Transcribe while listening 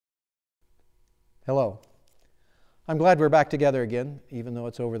Hello. I'm glad we're back together again, even though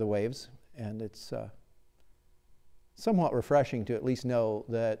it's over the waves, and it's somewhat refreshing to at least know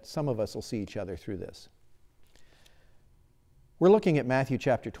that some of us will see each other through this. We're looking at Matthew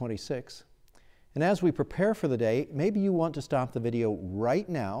chapter 26, and as we prepare for the day, maybe you want to stop the video right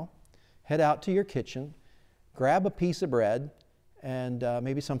now, head out to your kitchen, grab a piece of bread, and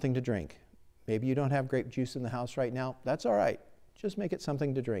maybe something to drink. Maybe you don't have grape juice in the house right now. That's all right. Just make it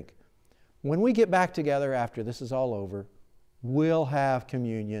something to drink. When we get back together after this is all over, we'll have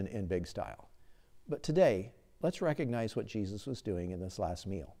communion in big style. But today, let's recognize what Jesus was doing in this last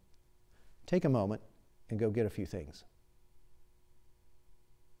meal. Take a moment and go get a few things.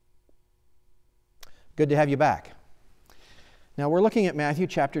 Good to have you back. Now we're looking at Matthew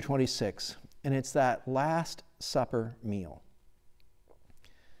chapter 26, and it's that Last Supper meal.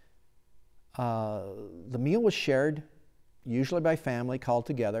 The meal was shared usually by family called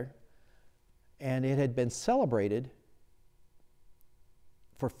together, and it had been celebrated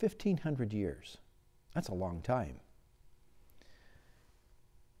for 1,500 years. That's a long time.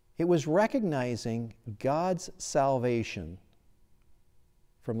 It was recognizing God's salvation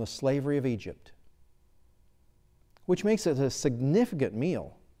from the slavery of Egypt, which makes it a significant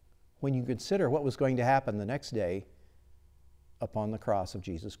meal when you consider what was going to happen the next day upon the cross of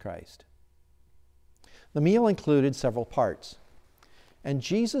Jesus Christ. The meal included several parts, and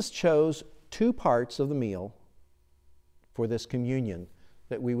Jesus chose two parts of the meal for this communion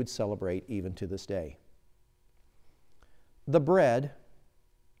that we would celebrate even to this day. The bread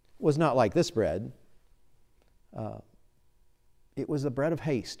was not like this bread. It was the bread of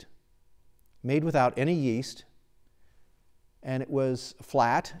haste, made without any yeast, and it was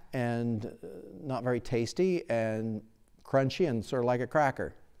flat and not very tasty and crunchy and sort of like a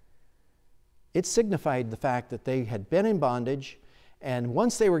cracker. It signified the fact that they had been in bondage, and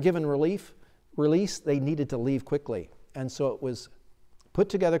once they were given release, they needed to leave quickly. And so it was put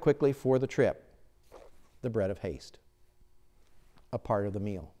together quickly for the trip, the bread of haste, a part of the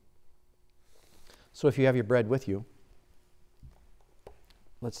meal. So if you have your bread with you,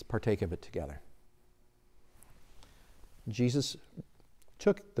 let's partake of it together. Jesus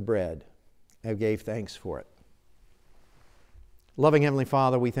took the bread and gave thanks for it. Loving Heavenly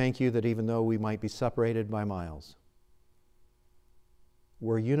Father, we thank you that even though we might be separated by miles,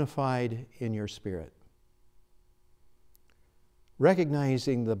 we're unified in your Spirit.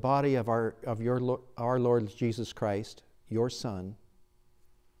 Recognizing the body of our Lord Jesus Christ, your Son,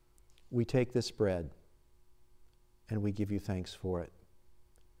 we take this bread and we give you thanks for it,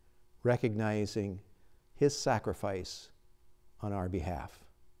 recognizing his sacrifice on our behalf.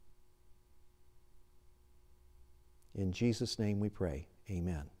 In Jesus' name we pray,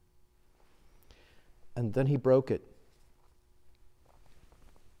 amen. And then he broke it,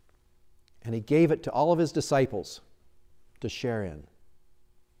 and he gave it to all of his disciples to share in.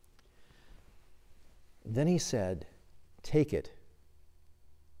 Then he said, "Take it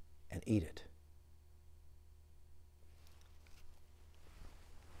and eat it."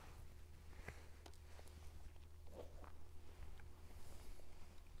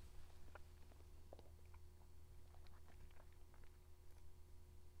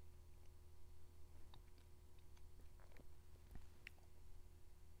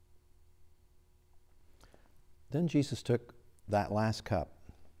 Then Jesus took that last cup,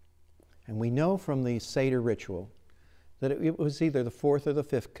 and we know from the Seder ritual that it was either the fourth or the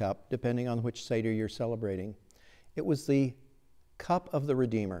fifth cup, depending on which Seder you're celebrating. It was the cup of the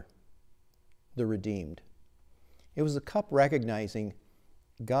Redeemer, the redeemed. It was the cup recognizing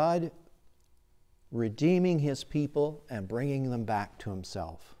God redeeming his people and bringing them back to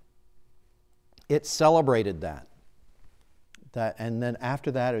himself. It celebrated that. And then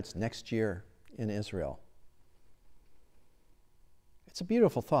after that, it's next year in Israel. It's a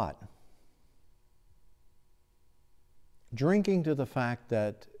beautiful thought. Drinking to the fact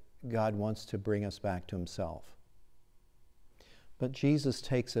that God wants to bring us back to himself. But Jesus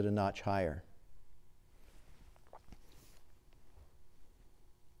takes it a notch higher.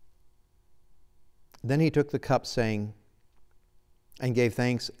 Then he took the cup, saying, and gave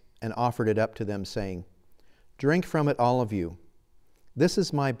thanks and offered it up to them, saying, "Drink from it, all of you. This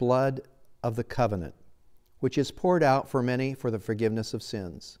is my blood of the covenant, which is poured out for many for the forgiveness of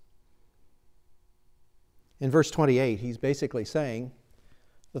sins." In verse 28, he's basically saying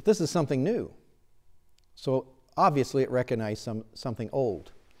that this is something new. So obviously it recognized something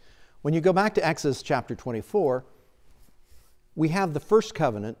old. When you go back to Exodus chapter 24, we have the first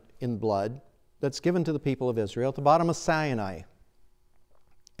covenant in blood that's given to the people of Israel at the bottom of Sinai.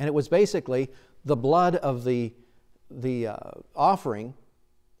 And it was basically the blood of the offering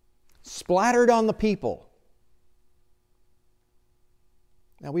splattered on the people.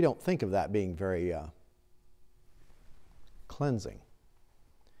 Now, we don't think of that being very cleansing.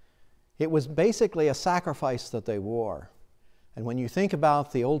 It was basically a sacrifice that they wore. And when you think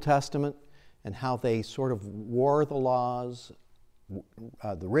about the Old Testament and how they sort of wore the laws,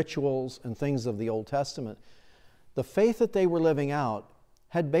 the rituals and things of the Old Testament, the faith that they were living out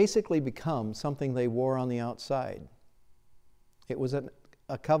had basically become something they wore on the outside. It was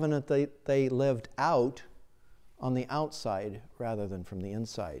a covenant they lived out on the outside rather than from the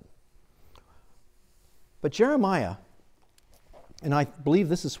inside. But Jeremiah, and I believe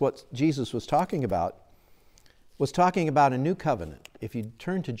this is what Jesus was talking about a new covenant. If you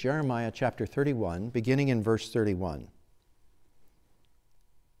turn to Jeremiah chapter 31, beginning in verse 31,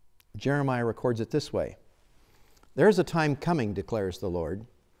 Jeremiah records it this way: "There is a time coming, declares the Lord,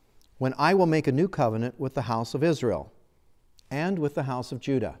 when I will make a new covenant with the house of Israel and with the house of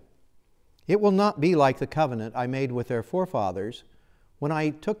Judah. It will not be like the covenant I made with their forefathers when I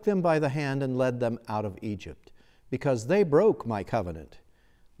took them by the hand and led them out of Egypt, because they broke my covenant,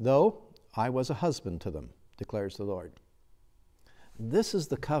 though I was a husband to them, declares the Lord. This is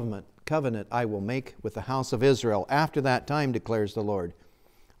the covenant I will make with the house of Israel after that time, declares the Lord.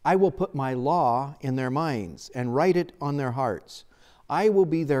 I will put my law in their minds and write it on their hearts. I will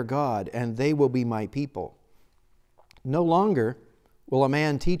be their God, and they will be my people. No longer will a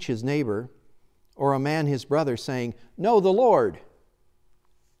man teach his neighbor or a man his brother, saying, 'Know the Lord,'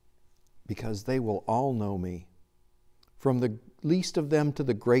 because they will all know me, from the least of them to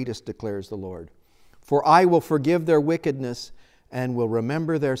the greatest, declares the Lord. For I will forgive their wickedness and will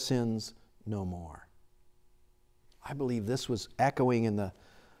remember their sins no more." I believe this was echoing in the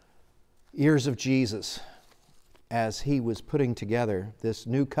ears of Jesus as he was putting together this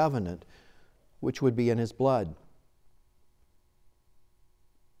new covenant, which would be in his blood.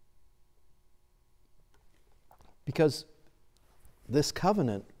 Because this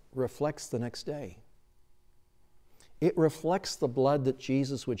covenant reflects the next day. It reflects the blood that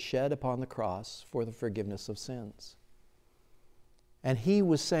Jesus would shed upon the cross for the forgiveness of sins. And he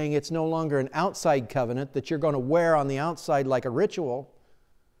was saying it's no longer an outside covenant that you're going to wear on the outside like a ritual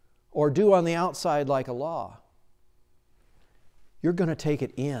or do on the outside like a law. You're going to take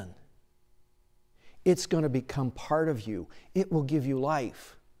it in. It's going to become part of you. It will give you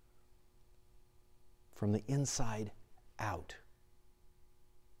life from the inside out.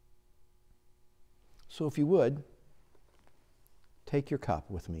 So if you would, take your cup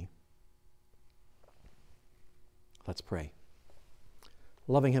with me. Let's pray.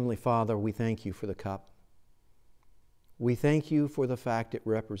 Loving Heavenly Father, we thank you for the cup. We thank you for the fact it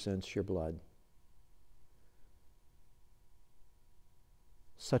represents your blood.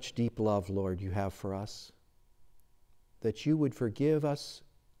 Such deep love, Lord, you have for us, that you would forgive us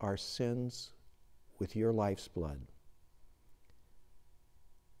our sins with your life's blood.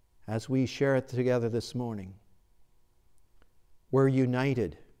 As we share it together this morning, we're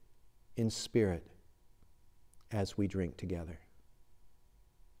united in spirit as we drink together.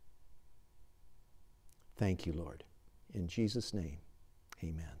 Thank you, Lord. In Jesus' name,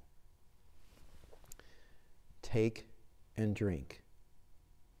 amen. Take and drink,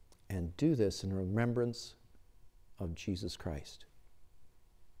 and do this in remembrance of Jesus Christ.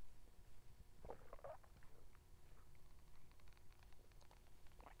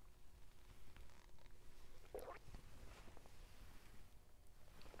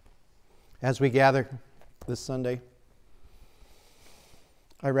 As we gather this Sunday,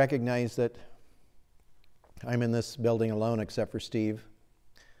 I recognize that I'm in this building alone except for Steve,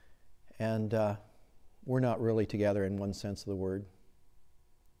 and we're not really together in one sense of the word.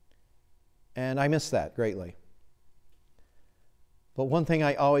 And I miss that greatly. But one thing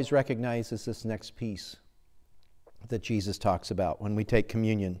I always recognize is this next piece that Jesus talks about when we take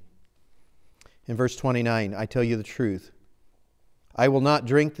communion. In verse 29, I tell you the truth. I will not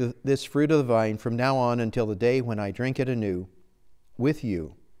drink this fruit of the vine from now on until the day when I drink it anew with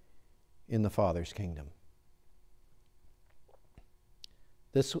you in the Father's kingdom.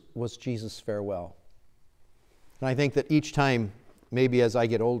 This was Jesus' farewell. And I think that each time, maybe as I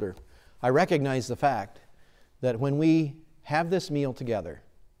get older, I recognize the fact that when we have this meal together,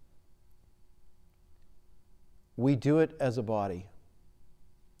 we do it as a body.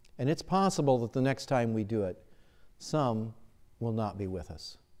 And it's possible that the next time we do it, some will not be with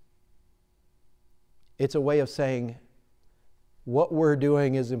us. It's a way of saying what we're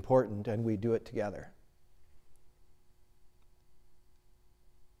doing is important and we do it together.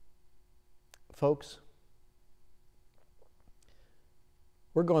 Folks,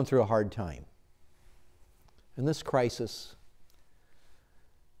 we're going through a hard time. And this crisis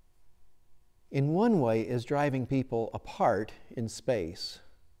in one way is driving people apart in space,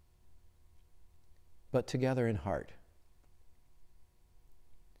 but together in heart.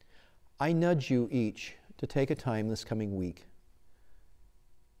 I nudge you each to take a time this coming week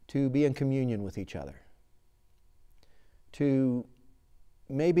to be in communion with each other, to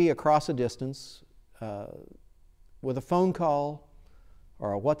maybe across a distance with a phone call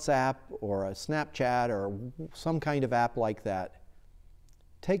or a WhatsApp or a Snapchat or some kind of app like that,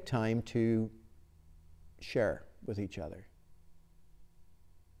 take time to share with each other.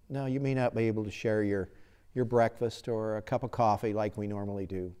 Now, you may not be able to share your breakfast or a cup of coffee like we normally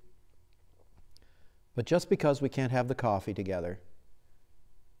do. But just because we can't have the coffee together,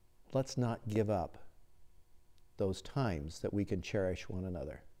 let's not give up those times that we can cherish one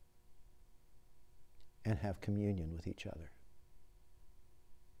another and have communion with each other.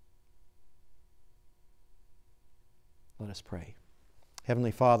 Let us pray.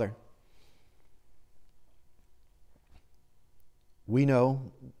 Heavenly Father, we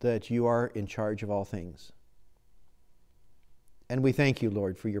know that you are in charge of all things. And we thank you,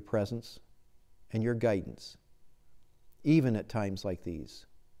 Lord, for your presence and your guidance, even at times like these.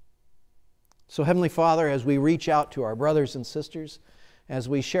 So, Heavenly Father, as we reach out to our brothers and sisters, as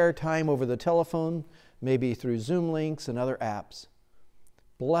we share time over the telephone, maybe through Zoom links and other apps,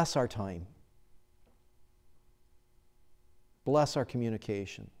 bless our time. Bless our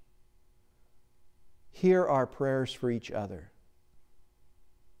communication. Hear our prayers for each other.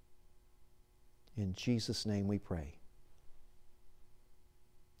 In Jesus' name we pray.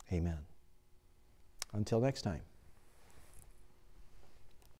 Amen. Until next time.